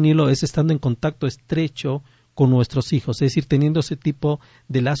prevenirlo es estando en contacto estrecho con nuestros hijos, es decir, teniendo ese tipo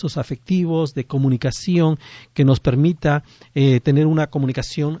de lazos afectivos, de comunicación que nos permita tener una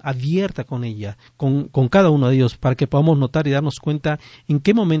comunicación abierta con ella, con cada uno de ellos, para que podamos notar y darnos cuenta en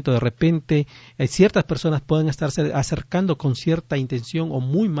qué momento de repente ciertas personas pueden estarse acercando con cierta intención o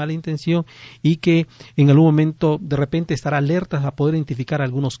muy mala intención, y que en algún momento de repente estar alertas a poder identificar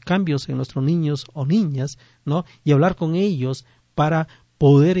algunos cambios en nuestros niños o niñas, ¿no?, y hablar con ellos para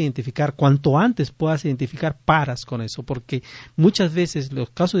poder identificar, cuanto antes puedas identificar, paras con eso, porque muchas veces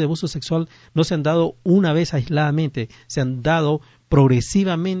los casos de abuso sexual no se han dado una vez aisladamente, se han dado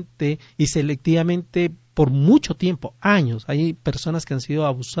progresivamente y selectivamente por mucho tiempo, años. Hay personas que han sido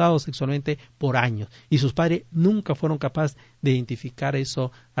abusados sexualmente por años y sus padres nunca fueron capaces de identificar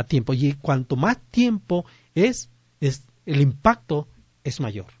eso a tiempo, y cuanto más tiempo es el impacto es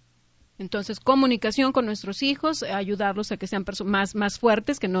mayor. Entonces, comunicación con nuestros hijos, ayudarlos a que sean más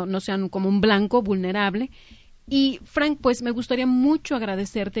fuertes, que no sean como un blanco vulnerable. Y, Frank, pues me gustaría mucho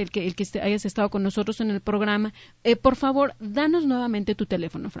agradecerte el que hayas estado con nosotros en el programa. Por favor, danos nuevamente tu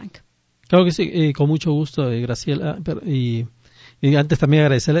teléfono, Frank. Claro que sí, con mucho gusto, Graciela. Y antes también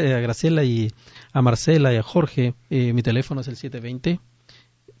agradecerle a Graciela y a Marcela y a Jorge. Mi teléfono es el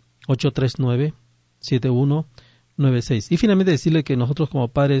 720-839-7196. Y finalmente decirle que nosotros como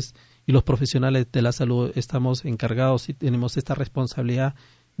padres y los profesionales de la salud estamos encargados y tenemos esta responsabilidad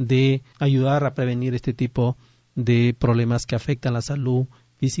de ayudar a prevenir este tipo de problemas que afectan la salud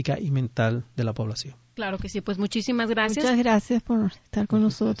física y mental de la población. Claro que sí, pues muchísimas gracias. Muchas gracias por estar con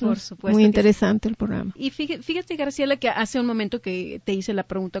nosotros. Por supuesto. Muy interesante el programa. Y fíjate, Graciela, que hace un momento que te hice la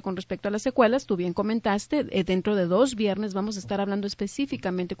pregunta con respecto a las secuelas, tú bien comentaste, dentro de 2 viernes vamos a estar hablando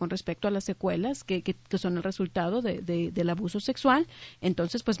específicamente con respecto a las secuelas que son el resultado del abuso sexual.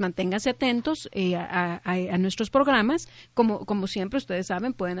 Entonces, pues manténganse atentos a nuestros programas. Como siempre, ustedes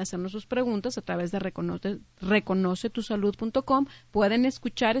saben, pueden hacernos sus preguntas a través de reconocetusalud.com. Pueden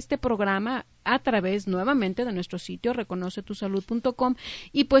escuchar este programa a través nuevamente de nuestro sitio reconocetusalud.com.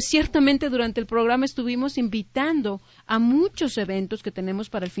 Y pues ciertamente durante el programa estuvimos invitando a muchos eventos que tenemos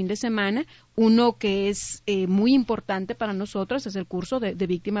para el fin de semana. Uno que es muy importante para nosotros es el curso de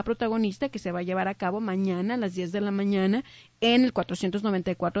víctima protagonista, que se va a llevar a cabo mañana a las 10 de la mañana en el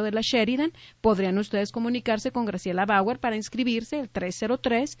 494 de la Sheridan. Podrían ustedes comunicarse con Graciela Bauer para inscribirse, el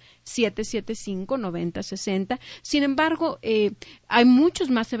 303-775-9060. Sin embargo, hay muchos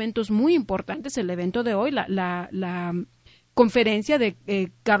más eventos muy importantes. El evento de hoy, la conferencia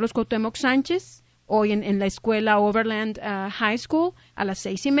de Carlos Cuauhtémoc Sánchez, hoy en la escuela Overland High School a las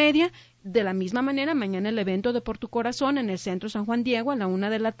 6:30. De la misma manera, mañana el evento de Por Tu Corazón en el Centro San Juan Diego a la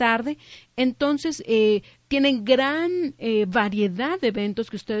 1:00 p.m. Entonces, tienen gran variedad de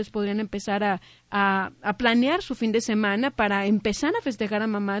eventos que ustedes podrían empezar a planear su fin de semana para empezar a festejar a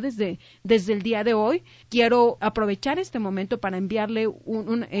mamá desde el día de hoy. Quiero aprovechar este momento para enviarle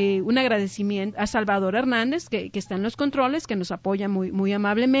un agradecimiento a Salvador Hernández, que está en los controles, que nos apoya muy, muy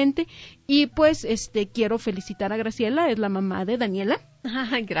amablemente. Y pues quiero felicitar a Graciela, es la mamá de Daniela.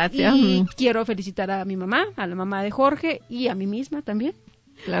 Gracias. Y quiero felicitar a mi mamá, a la mamá de Jorge y a mí misma también.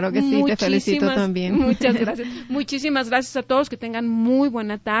 Claro que sí, te felicito también. Muchas gracias. Muchísimas gracias a todos, que tengan muy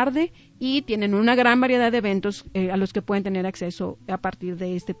buena tarde y tienen una gran variedad de eventos a los que pueden tener acceso a partir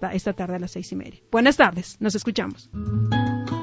de esta tarde a las 6:30. Buenas tardes, nos escuchamos.